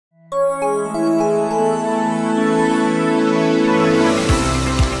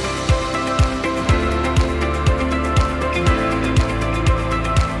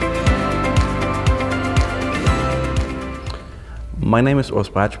My name is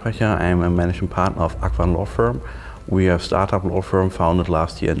Breitsprecher. I am a managing partner of AQUAN law firm. We are a startup law firm founded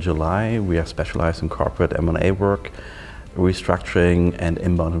last year in July. We are specialized in corporate M&A work, restructuring and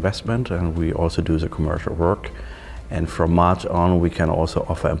inbound investment, and we also do the commercial work. And from March on, we can also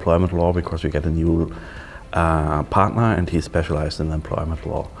offer employment law because we get a new partner, and he's specialized in employment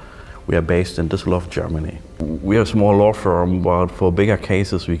law. We are based in Düsseldorf, Germany. We are a small law firm, but for bigger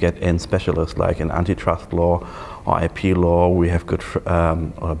cases we get in specialists like in antitrust law or IP law. We have good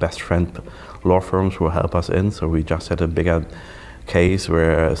or best friend law firms who help us in. So we just had a bigger case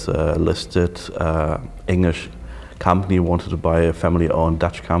where a listed English company wanted to buy a family-owned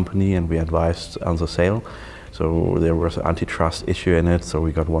Dutch company, and we advised on the sale. So there was an antitrust issue in it, so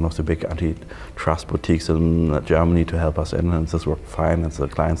we got one of the big antitrust boutiques in Germany to help us in, and this worked fine, and the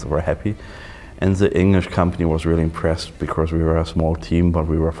clients were happy. And the English company was really impressed because we were a small team, but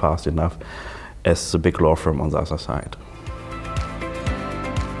we were fast enough as the big law firm on the other side.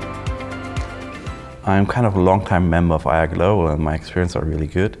 I'm kind of a long-time member of AQUAN Global, and my experience are really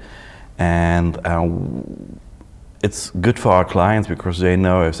good. And it's good for our clients because they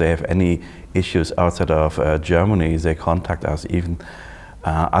know if they have any issues outside of Germany, they contact us. Even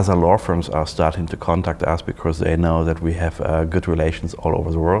other law firms are starting to contact us because they know that we have good relations all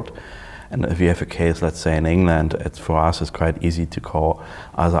over the world. And if you have a case, let's say in England, for us it's quite easy to call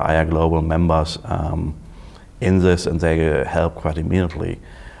other AQUAN Global members in this, and they help quite immediately.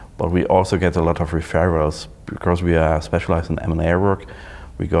 But we also get a lot of referrals because we are specialized in M&A work.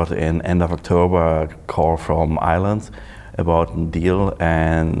 We got in end of October a call from Ireland about a deal,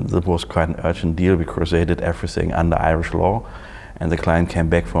 and it was quite an urgent deal because they did everything under Irish law, and the client came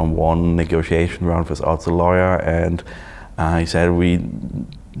back from one negotiation round without the lawyer, and he said we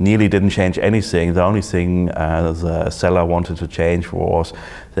nearly didn't change anything. The only thing the seller wanted to change was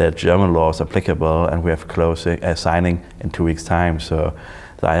that German law is applicable, and we have signing in 2 weeks' time. So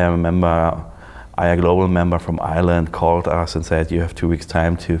the AQUAN Global member from Ireland called us and said, you have 2 weeks'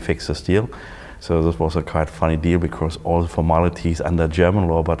 time to fix this deal. So this was a quite funny deal because all the formalities under German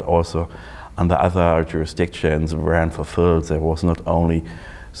law, but also under other jurisdictions, weren't fulfilled. There was not only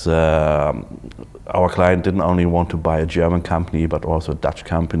our client didn't only want to buy a German company, but also a Dutch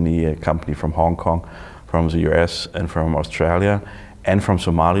company, a company from Hong Kong, from the US, and from Australia, and from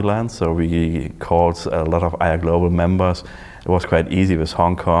Somaliland. So we called a lot of AQUAN Global members. It was quite easy with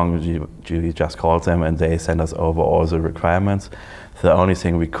Hong Kong. You just called them and they sent us over all the requirements. The only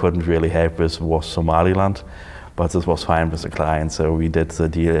thing we couldn't really help with was Somaliland, but this was fine with the client. So we did the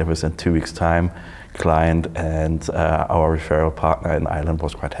deal within 2 weeks' time. Client and our referral partner in Ireland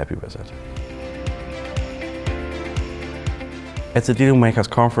was quite happy with it. At the Dealmakers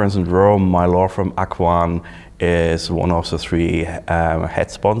conference in Rome, my law firm AQUAN is one of the 3 head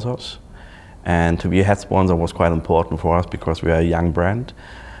sponsors. And to be a head sponsor was quite important for us because we are a young brand.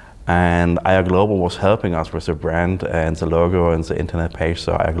 And AQUAN Global was helping us with the brand and the logo and the internet page,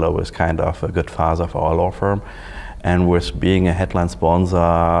 so AQUAN Global is kind of a good father for our law firm. And with being a headline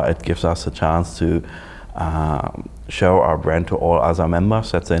sponsor, it gives us a chance to show our brand to all other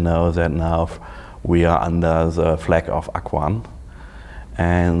members, that they know that now we are under the flag of AQUAN.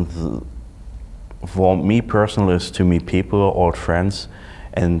 And for me personally, is to meet people, old friends,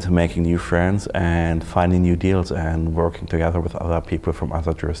 and making new friends and finding new deals and working together with other people from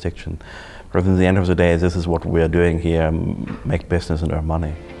other jurisdictions. Because at the end of the day, this is what we are doing here, make business and earn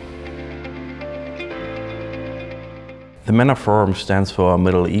money. The MENA Forum stands for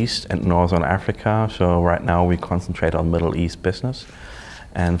Middle East and Northern Africa, so right now we concentrate on Middle East business.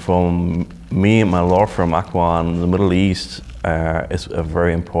 And for me and my law firm AQUAN, the Middle East is a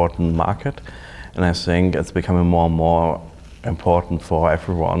very important market, and I think it's becoming more and more important for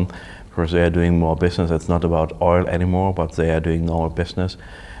everyone because they are doing more business. It's not about oil anymore, but they are doing normal business.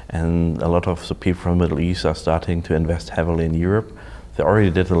 And a lot of the people from the Middle East are starting to invest heavily in Europe. They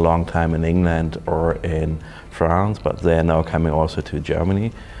already did a long time in England or in France, but they are now coming also to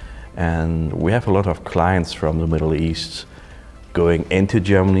Germany. And we have a lot of clients from the Middle East going into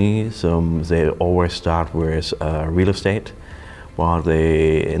Germany, so they always start with real estate, while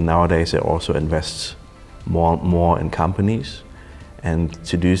nowadays they also invest more in companies. And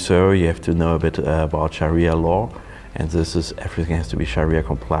to do so, you have to know a bit about Sharia law, and everything has to be Sharia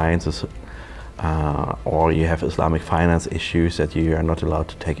compliant. Or you have Islamic finance issues that you are not allowed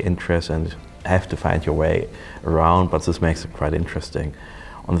to take interest and have to find your way around, but this makes it quite interesting.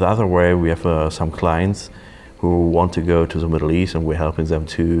 On the other way, we have some clients who want to go to the Middle East, and we're helping them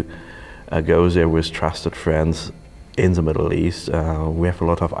to go there with trusted friends in the Middle East. We have a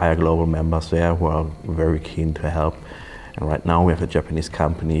lot of AQUAN Global members there who are very keen to help. And right now we have a Japanese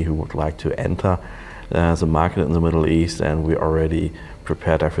company who would like to enter the market in the Middle East, and we already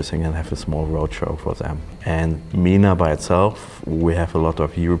prepared everything and have a small roadshow for them. And MENA by itself, we have a lot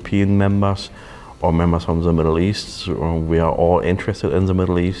of European members or members from the Middle East. So we are all interested in the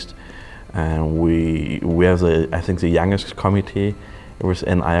Middle East, and we have I think the youngest committee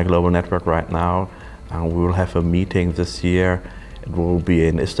within AQUAN Global Network right now, and we will have a meeting this year. It will be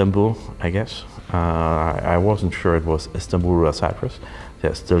in Istanbul, I guess. I wasn't sure it was Istanbul or Cyprus.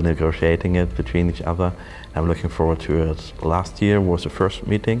 They're still negotiating it between each other. I'm looking forward to it. Last year was the first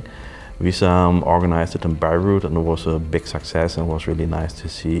meeting. We organized it in Beirut, and it was a big success, and it was really nice to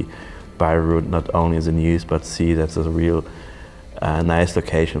see Beirut not only in the news, but see that's a real nice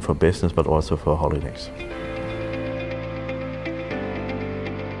location for business, but also for holidays.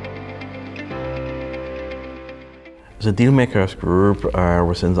 The Dealmakers group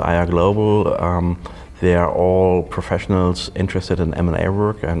within the AQUAN Global, they are all professionals interested in M&A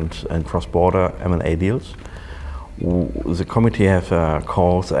work and cross-border M&A deals. The committee have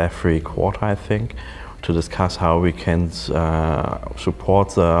calls every quarter, I think, to discuss how we can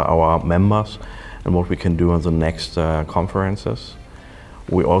support our members and what we can do on the next conferences.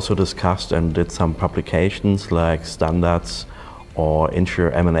 We also discussed and did some publications like standards or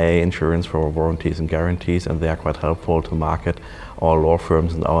M&A insurance for warranties and guarantees, and they are quite helpful to market our law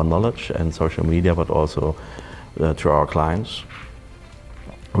firms and our knowledge and social media, but also to our clients.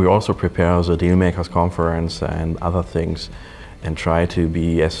 We also prepare the Dealmakers conference and other things and try to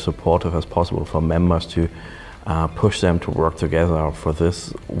be as supportive as possible for members to push them to work together. For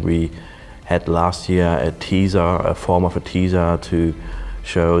this, we had last year a form of a teaser to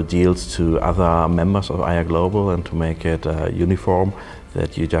show deals to other members of AQUAN Global and to make it uniform,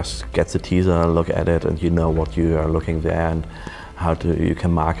 that you just get the teaser, look at it, and you know what you are looking there and how you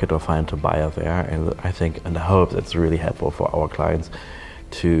can market or find a buyer there. And I think and I hope that's really helpful for our clients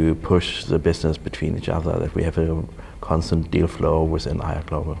to push the business between each other, that we have a constant deal flow within AQUAN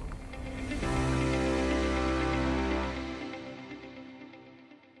Global.